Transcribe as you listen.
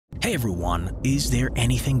Hey everyone, is there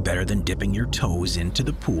anything better than dipping your toes into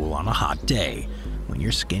the pool on a hot day? When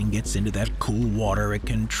your skin gets into that cool water, it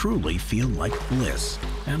can truly feel like bliss.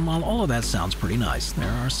 And while all of that sounds pretty nice,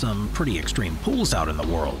 there are some pretty extreme pools out in the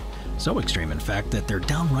world. So extreme, in fact, that they're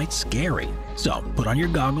downright scary. So put on your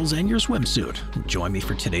goggles and your swimsuit. Join me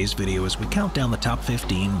for today's video as we count down the top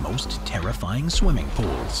 15 most terrifying swimming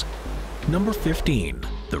pools. Number 15.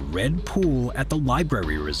 The Red Pool at the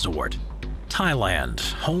Library Resort.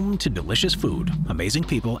 Thailand, home to delicious food, amazing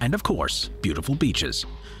people, and of course, beautiful beaches.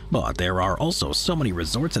 But there are also so many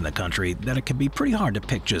resorts in the country that it can be pretty hard to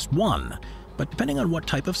pick just one. But depending on what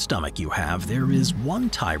type of stomach you have, there is one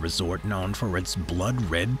Thai resort known for its blood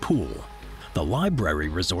red pool. The Library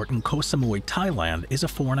Resort in Koh Samui, Thailand is a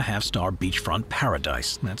 4.5-star beachfront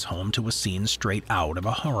paradise that's home to a scene straight out of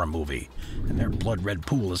a horror movie. And their blood red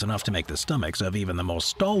pool is enough to make the stomachs of even the most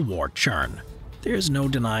stalwart churn. There's no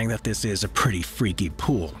denying that this is a pretty freaky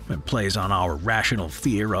pool. It plays on our rational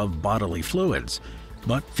fear of bodily fluids.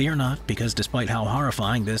 But fear not, because despite how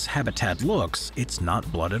horrifying this habitat looks, it's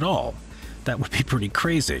not blood at all. That would be pretty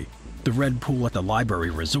crazy. The red pool at the Library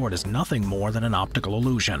Resort is nothing more than an optical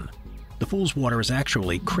illusion. The pool's water is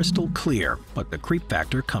actually crystal clear, but the creep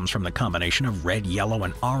factor comes from the combination of red, yellow,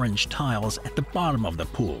 and orange tiles at the bottom of the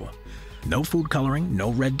pool. No food coloring,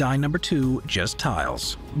 no red dye number 2, just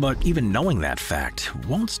tiles. But even knowing that fact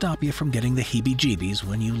won't stop you from getting the heebie-jeebies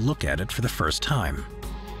when you look at it for the first time.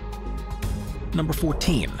 Number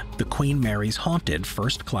 14. The Queen Mary's Haunted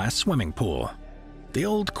First-Class Swimming Pool. The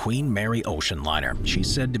old Queen Mary ocean liner,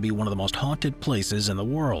 she's said to be one of the most haunted places in the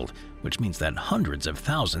world, which means that hundreds of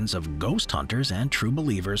thousands of ghost hunters and true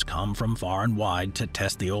believers come from far and wide to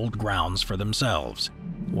test the old grounds for themselves.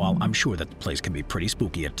 While I'm sure that the place can be pretty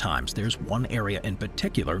spooky at times, there's one area in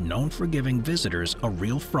particular known for giving visitors a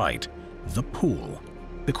real fright: the pool.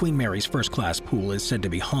 The Queen Mary's first-class pool is said to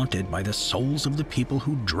be haunted by the souls of the people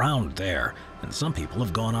who drowned there, and some people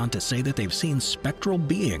have gone on to say that they've seen spectral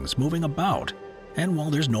beings moving about. And while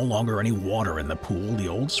there's no longer any water in the pool, the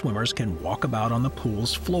old swimmers can walk about on the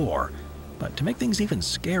pool's floor. But to make things even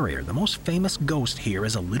scarier, the most famous ghost here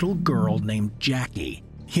is a little girl named Jackie.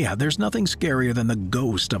 Yeah, there's nothing scarier than the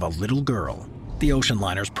ghost of a little girl. The ocean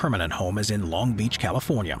liner's permanent home is in Long Beach,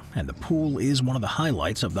 California, and the pool is one of the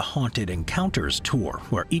highlights of the Haunted Encounters tour,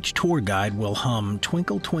 where each tour guide will hum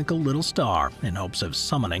 "Twinkle Twinkle Little Star" in hopes of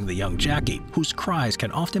summoning the young Jackie, whose cries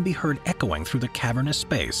can often be heard echoing through the cavernous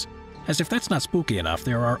space. As if that's not spooky enough,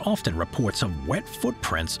 there are often reports of wet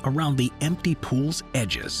footprints around the empty pool's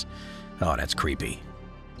edges. Oh, that's creepy.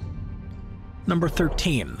 Number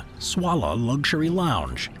 13. Swala Luxury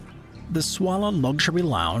Lounge. The Swala Luxury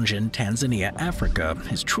Lounge in Tanzania, Africa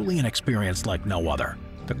is truly an experience like no other.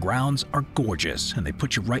 The grounds are gorgeous, and they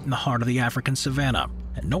put you right in the heart of the African savannah.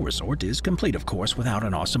 And no resort is complete, of course, without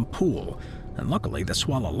an awesome pool. And luckily, the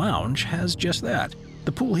Swala Lounge has just that.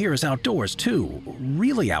 The pool here is outdoors too,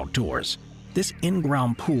 really outdoors. This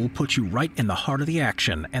in-ground pool puts you right in the heart of the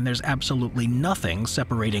action, and there's absolutely nothing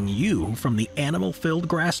separating you from the animal-filled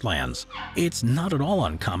grasslands. It's not at all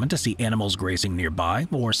uncommon to see animals grazing nearby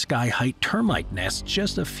or sky-height termite nests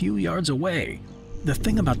just a few yards away. The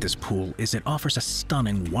thing about this pool is it offers a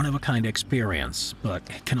stunning one-of-a-kind experience, but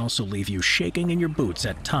it can also leave you shaking in your boots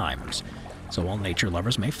at times. So while nature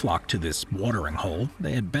lovers may flock to this watering hole,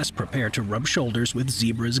 they had best prepare to rub shoulders with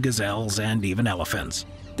zebras, gazelles, and even elephants.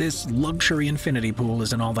 This luxury infinity pool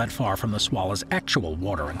isn't all that far from the Swala's actual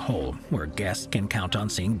watering hole, where guests can count on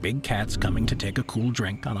seeing big cats coming to take a cool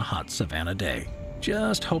drink on a hot savanna day.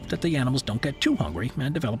 Just hope that the animals don't get too hungry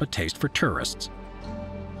and develop a taste for tourists.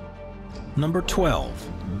 Number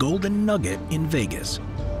 12. Golden Nugget in Vegas.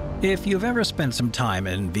 If you've ever spent some time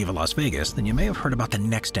in Viva Las Vegas, then you may have heard about the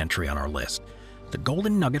next entry on our list. The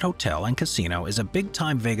Golden Nugget Hotel and Casino is a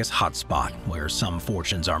big-time Vegas hotspot where some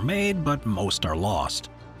fortunes are made, but most are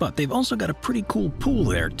lost. But they've also got a pretty cool pool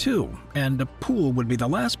there too, and a pool would be the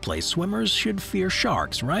last place swimmers should fear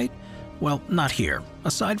sharks, right? Well, not here.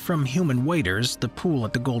 Aside from human waders, the pool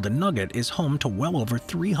at the Golden Nugget is home to well over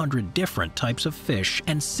 300 different types of fish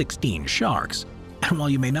and 16 sharks. And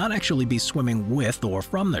while you may not actually be swimming with or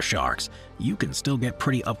from the sharks, you can still get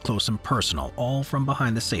pretty up close and personal, all from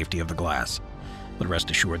behind the safety of the glass. But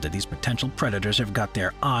rest assured that these potential predators have got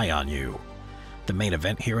their eye on you. The main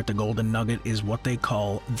event here at the Golden Nugget is what they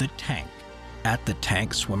call the tank. At the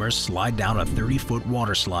tank, swimmers slide down a 30-foot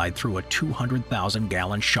water slide through a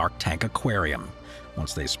 200,000-gallon Shark Tank aquarium.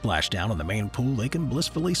 Once they splash down in the main pool, they can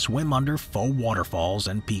blissfully swim under faux waterfalls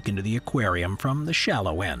and peek into the aquarium from the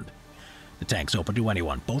shallow end. The tank's open to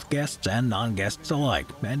anyone, both guests and non-guests alike,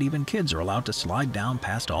 and even kids are allowed to slide down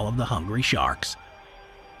past all of the hungry sharks.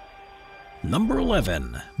 Number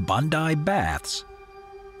 11. Bondi Baths.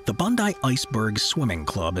 The Bondi Iceberg Swimming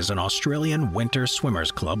Club is an Australian winter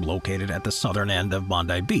swimmers club located at the southern end of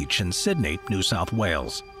Bondi Beach in Sydney, New South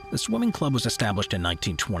Wales. The swimming club was established in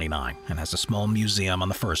 1929 and has a small museum on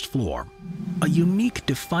the first floor. A unique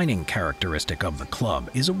defining characteristic of the club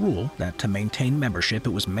is a rule that to maintain membership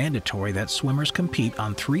it was mandatory that swimmers compete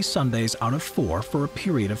on 3 Sundays out of 4 for a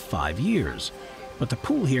period of 5 years. But the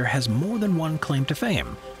pool here has more than one claim to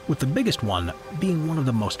fame, with the biggest one being one of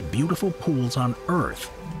the most beautiful pools on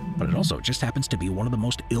Earth. But it also just happens to be one of the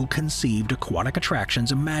most ill-conceived aquatic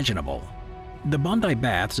attractions imaginable. The Bondi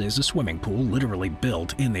Baths is a swimming pool literally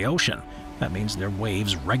built in the ocean. That means their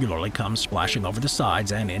waves regularly come splashing over the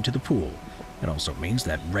sides and into the pool. It also means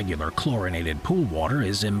that regular chlorinated pool water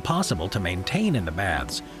is impossible to maintain in the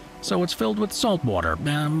baths. So it's filled with salt water,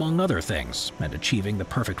 among other things, and achieving the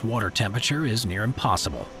perfect water temperature is near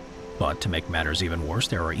impossible. But to make matters even worse,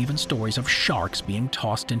 there are even stories of sharks being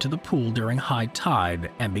tossed into the pool during high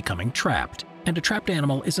tide and becoming trapped. And a trapped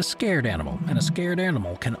animal is a scared animal, and a scared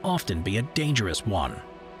animal can often be a dangerous one.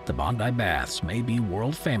 The Bondi Baths may be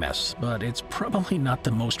world famous, but it's probably not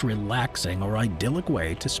the most relaxing or idyllic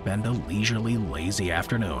way to spend a leisurely, lazy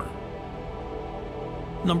afternoon.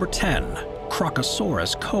 Number 10.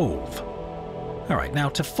 Crocosaurus Cove. Alright, now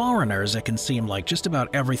to foreigners it can seem like just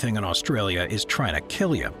about everything in Australia is trying to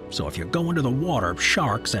kill you, so if you go into the water,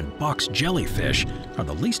 sharks and box jellyfish are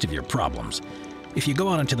the least of your problems. If you go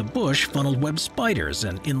out into the bush, funneled web spiders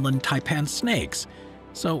and inland taipan snakes.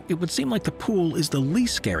 So it would seem like the pool is the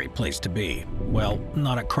least scary place to be. Well,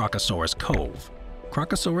 not at Crocosaurus Cove.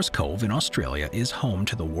 Crocosaurus Cove in Australia is home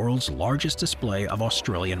to the world's largest display of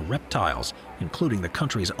Australian reptiles, including the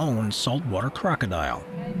country's own saltwater crocodile.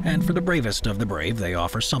 And for the bravest of the brave, they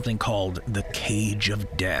offer something called the Cage of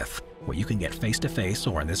Death, where you can get face-to-face,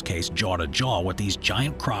 or in this case jaw-to-jaw, with these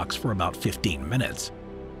giant crocs for about 15 minutes.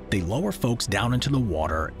 They lower folks down into the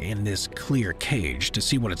water in this clear cage to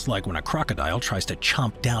see what it's like when a crocodile tries to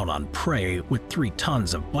chomp down on prey with 3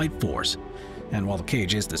 tons of bite force. And while the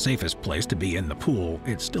cage is the safest place to be in the pool,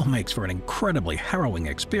 it still makes for an incredibly harrowing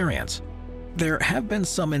experience. There have been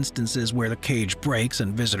some instances where the cage breaks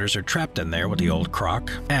and visitors are trapped in there with the old croc,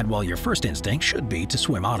 and while your first instinct should be to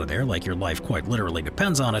swim out of there like your life quite literally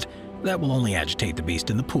depends on it, that will only agitate the beast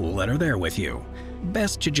in the pool that are there with you.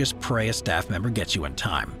 Best to just pray a staff member gets you in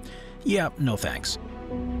time. Yeah, no thanks.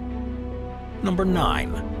 Number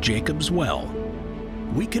 9. Jacob's Well.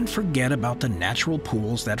 We can forget about the natural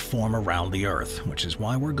pools that form around the Earth, which is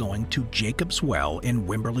why we're going to Jacob's Well in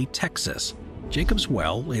Wimberley, Texas. Jacob's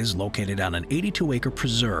Well is located on an 82-acre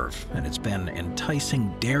preserve, and it's been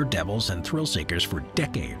enticing daredevils and thrill-seekers for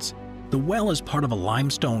decades. The well is part of a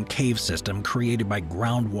limestone cave system created by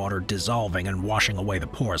groundwater dissolving and washing away the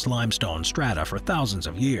porous limestone strata for thousands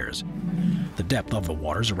of years. The depth of the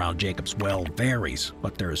waters around Jacob's Well varies,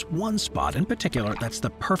 but there's one spot in particular that's the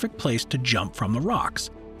perfect place to jump from the rocks.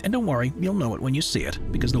 And don't worry, you'll know it when you see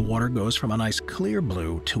it, because the water goes from a nice clear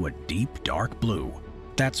blue to a deep dark blue.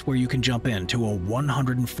 That's where you can jump into a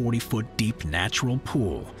 140-foot deep natural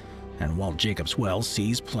pool. And while Jacob's Well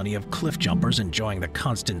sees plenty of cliff jumpers enjoying the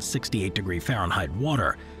constant 68-degree Fahrenheit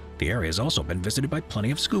water, the area has also been visited by plenty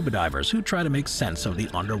of scuba divers who try to make sense of the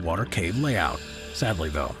underwater cave layout. Sadly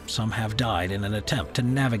though, some have died in an attempt to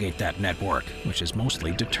navigate that network, which has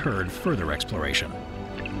mostly deterred further exploration.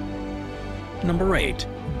 Number 8.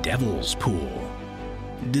 Devil's Pool.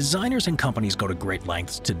 Designers and companies go to great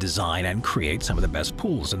lengths to design and create some of the best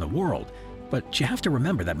pools in the world. But you have to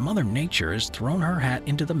remember that Mother Nature has thrown her hat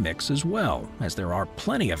into the mix as well, as there are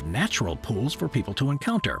plenty of natural pools for people to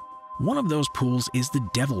encounter. One of those pools is the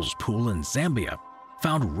Devil's Pool in Zambia,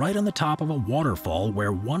 found right on the top of a waterfall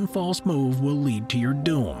where one false move will lead to your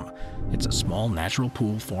doom. It's a small natural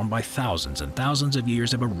pool formed by thousands and thousands of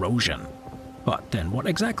years of erosion. But then what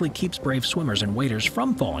exactly keeps brave swimmers and waders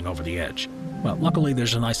from falling over the edge? Well, luckily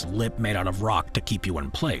there's a nice lip made out of rock to keep you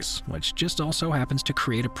in place, which just also happens to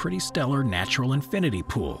create a pretty stellar natural infinity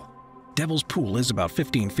pool. Devil's Pool is about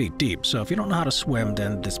 15 feet deep, so if you don't know how to swim,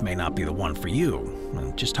 then this may not be the one for you.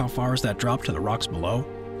 And just how far is that drop to the rocks below?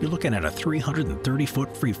 You're looking at a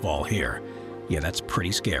 330-foot free fall here. Yeah, that's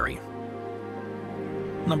pretty scary.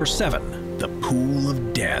 Number 7. The Pool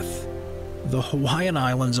of Death. The Hawaiian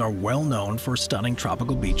Islands are well known for stunning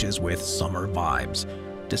tropical beaches with summer vibes.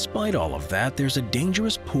 Despite all of that, there's a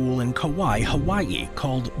dangerous pool in Kauai, Hawaii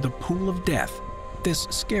called the Pool of Death. This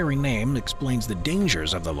scary name explains the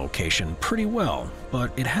dangers of the location pretty well,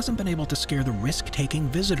 but it hasn't been able to scare the risk-taking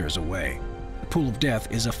visitors away. The Pool of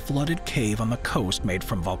Death is a flooded cave on the coast made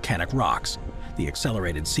from volcanic rocks. The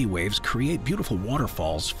accelerated sea waves create beautiful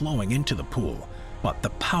waterfalls flowing into the pool. But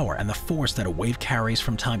the power and the force that a wave carries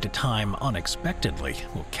from time to time unexpectedly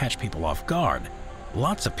will catch people off guard.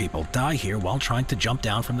 Lots of people die here while trying to jump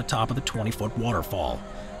down from the top of the 20-foot waterfall.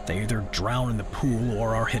 They either drown in the pool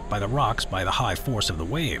or are hit by the rocks by the high force of the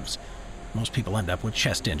waves. Most people end up with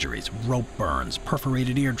chest injuries, rope burns,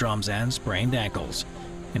 perforated eardrums, and sprained ankles.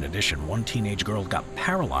 In addition, one teenage girl got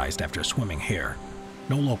paralyzed after swimming here.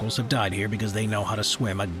 No locals have died here because they know how to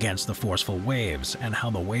swim against the forceful waves and how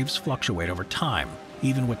the waves fluctuate over time.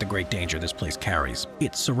 Even with the great danger this place carries,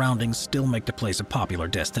 its surroundings still make the place a popular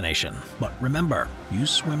destination. But remember, you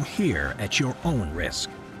swim here at your own risk.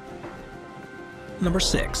 Number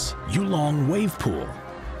 6. Yulong Wave Pool.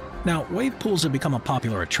 Now, wave pools have become a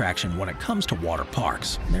popular attraction when it comes to water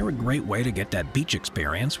parks. They're a great way to get that beach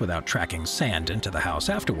experience without tracking sand into the house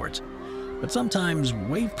afterwards. But sometimes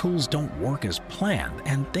wave pools don't work as planned,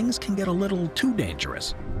 and things can get a little too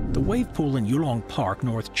dangerous. The wave pool in Yulong Park,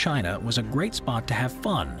 North China, was a great spot to have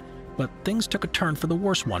fun, but things took a turn for the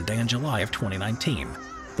worse one day in July of 2019.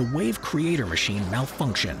 The wave creator machine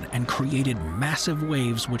malfunctioned and created massive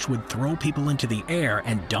waves which would throw people into the air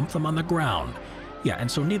and dump them on the ground. Yeah, and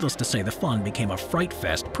so needless to say, the fun became a fright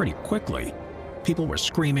fest pretty quickly. People were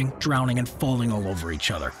screaming, drowning, and falling all over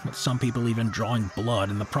each other, with some people even drawing blood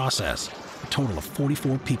in the process. A total of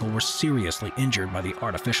 44 people were seriously injured by the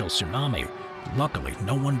artificial tsunami. Luckily,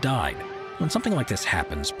 no one died. When something like this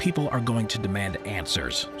happens, people are going to demand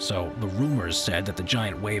answers. So the rumors said that the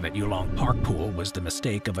giant wave at Yulong Park Pool was the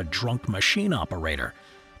mistake of a drunk machine operator.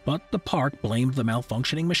 But the park blamed the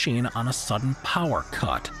malfunctioning machine on a sudden power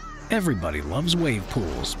cut. Everybody loves wave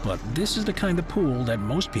pools, but this is the kind of pool that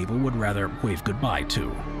most people would rather wave goodbye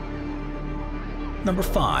to. Number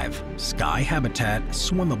 5. Sky Habitat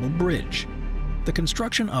Swimmable Bridge. The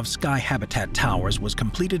construction of Sky Habitat Towers was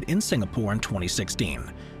completed in Singapore in 2016.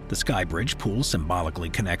 The Sky Bridge pool symbolically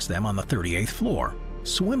connects them on the 38th floor.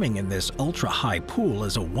 Swimming in this ultra-high pool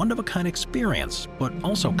is a one-of-a-kind experience, but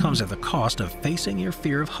also comes at the cost of facing your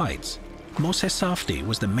fear of heights. Moses Safdie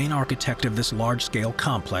was the main architect of this large-scale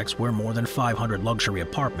complex where more than 500 luxury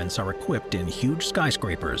apartments are equipped in huge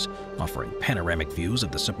skyscrapers, offering panoramic views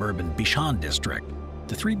of the suburban Bishan district.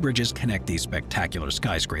 The 3 bridges connect these spectacular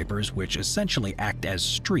skyscrapers, which essentially act as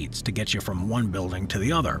streets to get you from one building to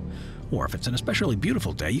the other. Or if it's an especially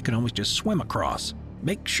beautiful day, you can always just swim across.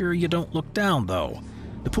 Make sure you don't look down, though.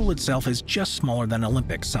 The pool itself is just smaller than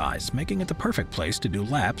Olympic size, making it the perfect place to do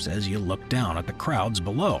laps as you look down at the crowds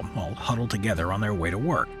below, all huddled together on their way to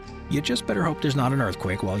work. You just better hope there's not an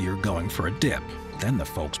earthquake while you're going for a dip. Then the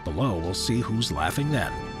folks below will see who's laughing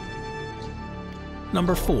then.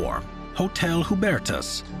 Number 4. Hotel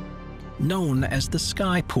Hubertus. Known as the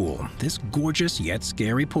Sky Pool, this gorgeous yet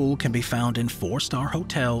scary pool can be found in 4-star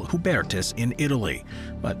Hotel Hubertus in Italy.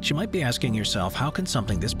 But you might be asking yourself, how can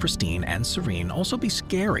something this pristine and serene also be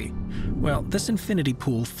scary? Well, this infinity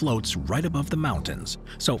pool floats right above the mountains.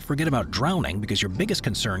 So forget about drowning, because your biggest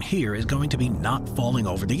concern here is going to be not falling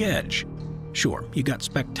over the edge. Sure, you got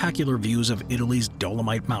spectacular views of Italy's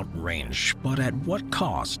Dolomite mountain range, but at what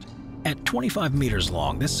cost? At 25 meters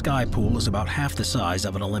long, this sky pool is about half the size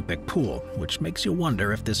of an Olympic pool, which makes you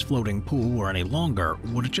wonder if this floating pool were any longer,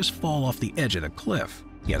 would it just fall off the edge of the cliff?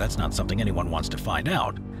 Yeah, that's not something anyone wants to find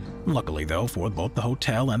out. Luckily though, for both the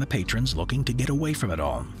hotel and the patrons looking to get away from it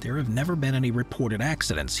all, there have never been any reported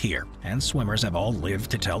accidents here, and swimmers have all lived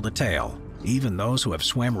to tell the tale. Even those who have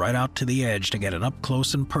swam right out to the edge to get an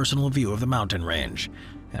up-close and personal view of the mountain range.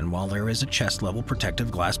 And while there is a chest-level protective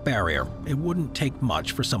glass barrier, it wouldn't take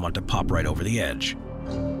much for someone to pop right over the edge.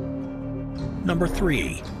 Number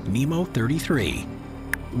 3. Nemo 33.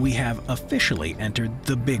 We have officially entered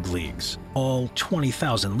the big leagues, all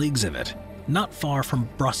 20,000 leagues of it. Not far from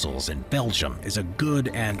Brussels in Belgium is a good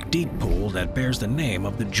and deep pool that bears the name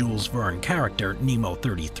of the Jules Verne character Nemo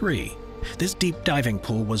 33. This deep diving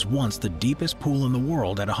pool was once the deepest pool in the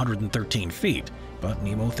world at 113 feet, but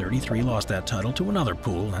Nemo 33 lost that title to another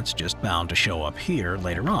pool that's just bound to show up here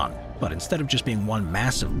later on. But instead of just being one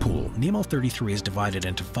massive pool, Nemo 33 is divided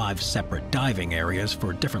into 5 separate diving areas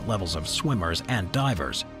for different levels of swimmers and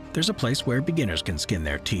divers. There's a place where beginners can skin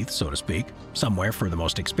their teeth, so to speak, somewhere for the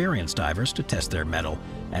most experienced divers to test their mettle,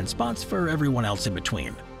 and spots for everyone else in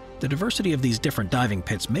between. The diversity of these different diving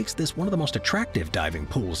pits makes this one of the most attractive diving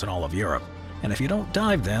pools in all of Europe. And if you don't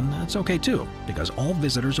dive then, that's okay too, because all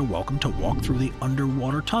visitors are welcome to walk through the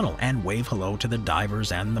underwater tunnel and wave hello to the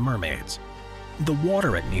divers and the mermaids. The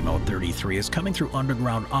water at Nemo 33 is coming through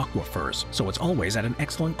underground aquifers, so it's always at an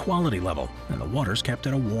excellent quality level, and the water's kept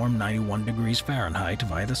at a warm 91 degrees Fahrenheit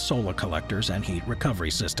via the solar collectors and heat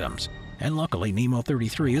recovery systems. And luckily, Nemo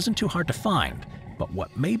 33 isn't too hard to find, But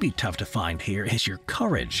what may be tough to find here is your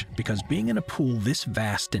courage, because being in a pool this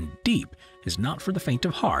vast and deep is not for the faint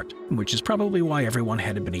of heart, which is probably why everyone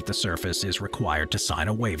headed beneath the surface is required to sign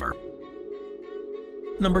a waiver.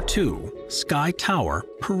 Number 2. Sky Tower,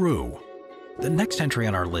 Peru. The next entry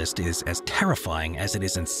on our list is as terrifying as it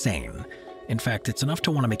is insane. In fact, it's enough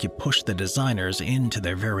to want to make you push the designers into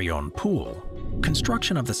their very own pool.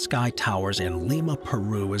 Construction of the Sky Towers in Lima,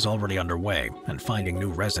 Peru is already underway, and finding new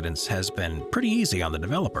residents has been pretty easy on the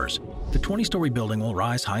developers. The 20-story building will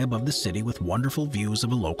rise high above the city with wonderful views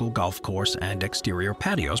of a local golf course, and exterior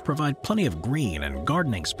patios provide plenty of green and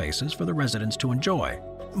gardening spaces for the residents to enjoy.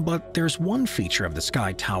 But there's one feature of the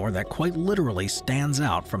Sky Tower that quite literally stands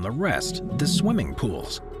out from the rest: the swimming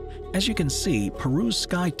pools. As you can see, Peru's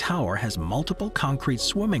Sky Tower has multiple concrete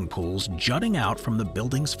swimming pools jutting out from the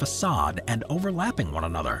building's facade and overlapping one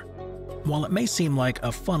another. While it may seem like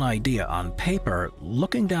a fun idea on paper,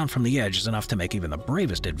 looking down from the edge is enough to make even the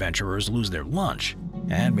bravest adventurers lose their lunch,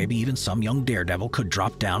 and maybe even some young daredevil could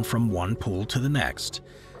drop down from one pool to the next.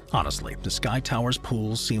 Honestly, the Sky Tower's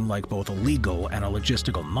pools seem like both a legal and a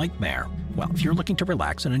logistical nightmare. Well, if you're looking to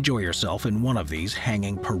relax and enjoy yourself in one of these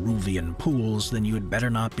hanging Peruvian pools, then you had better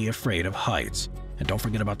not be afraid of heights. And don't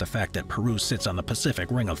forget about the fact that Peru sits on the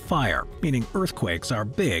Pacific Ring of Fire, meaning earthquakes are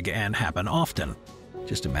big and happen often.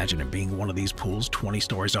 Just imagine it being one of these pools 20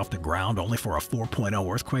 stories off the ground only for a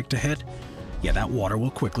 4.0 earthquake to hit. Yeah, that water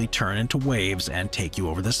will quickly turn into waves and take you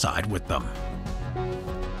over the side with them.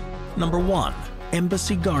 Number 1.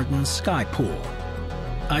 Embassy Gardens Sky Pool.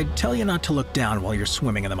 I'd tell you not to look down while you're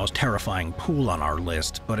swimming in the most terrifying pool on our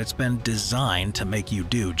list, but it's been designed to make you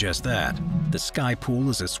do just that. The Sky Pool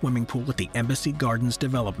is a swimming pool at the Embassy Gardens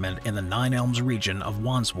development in the Nine Elms region of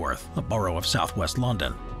Wandsworth, a borough of southwest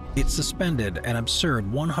London. It's suspended an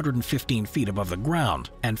absurd 115 feet above the ground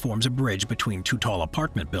and forms a bridge between two tall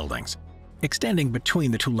apartment buildings. Extending between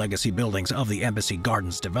the two legacy buildings of the Embassy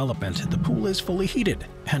Gardens development, the pool is fully heated,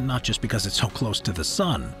 and not just because it's so close to the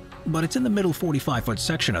sun, but it's in the middle 45-foot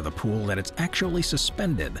section of the pool that it's actually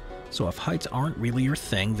suspended, so if heights aren't really your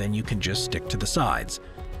thing, then you can just stick to the sides.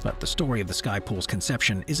 But the story of the Sky Pool's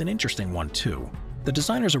conception is an interesting one too. The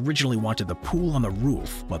designers originally wanted the pool on the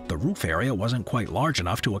roof, but the roof area wasn't quite large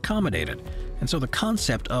enough to accommodate it, and so the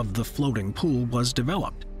concept of the floating pool was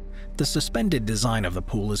developed. The suspended design of the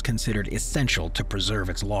pool is considered essential to preserve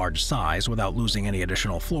its large size without losing any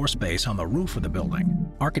additional floor space on the roof of the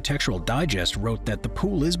building. Architectural Digest wrote that the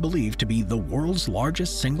pool is believed to be the world's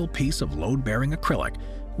largest single piece of load-bearing acrylic,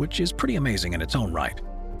 which is pretty amazing in its own right.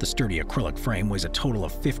 The sturdy acrylic frame weighs a total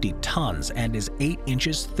of 50 tons and is 8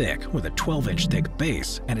 inches thick with a 12-inch thick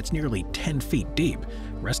base, and it's nearly 10 feet deep,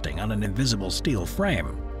 resting on an invisible steel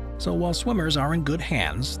frame. So while swimmers are in good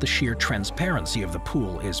hands, the sheer transparency of the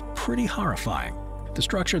pool is pretty horrifying. The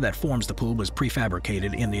structure that forms the pool was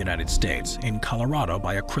prefabricated in the United States, in Colorado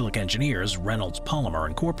by acrylic engineers Reynolds Polymer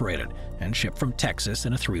Incorporated, and shipped from Texas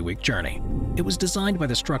in a 3-week journey. It was designed by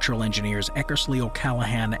the structural engineers Eckersley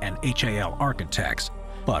O'Callaghan and HAL Architects,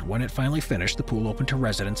 but when it finally finished, the pool opened to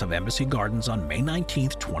residents of Embassy Gardens on May 19,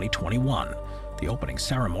 2021. The opening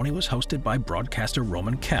ceremony was hosted by broadcaster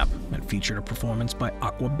Roman Kemp and featured a performance by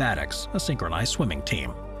Aquabatics, a synchronized swimming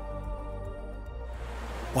team.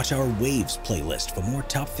 Watch our Waves playlist for more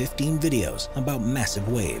top 15 videos about massive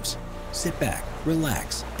waves. Sit back,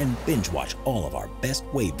 relax, and binge watch all of our best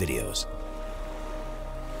wave videos.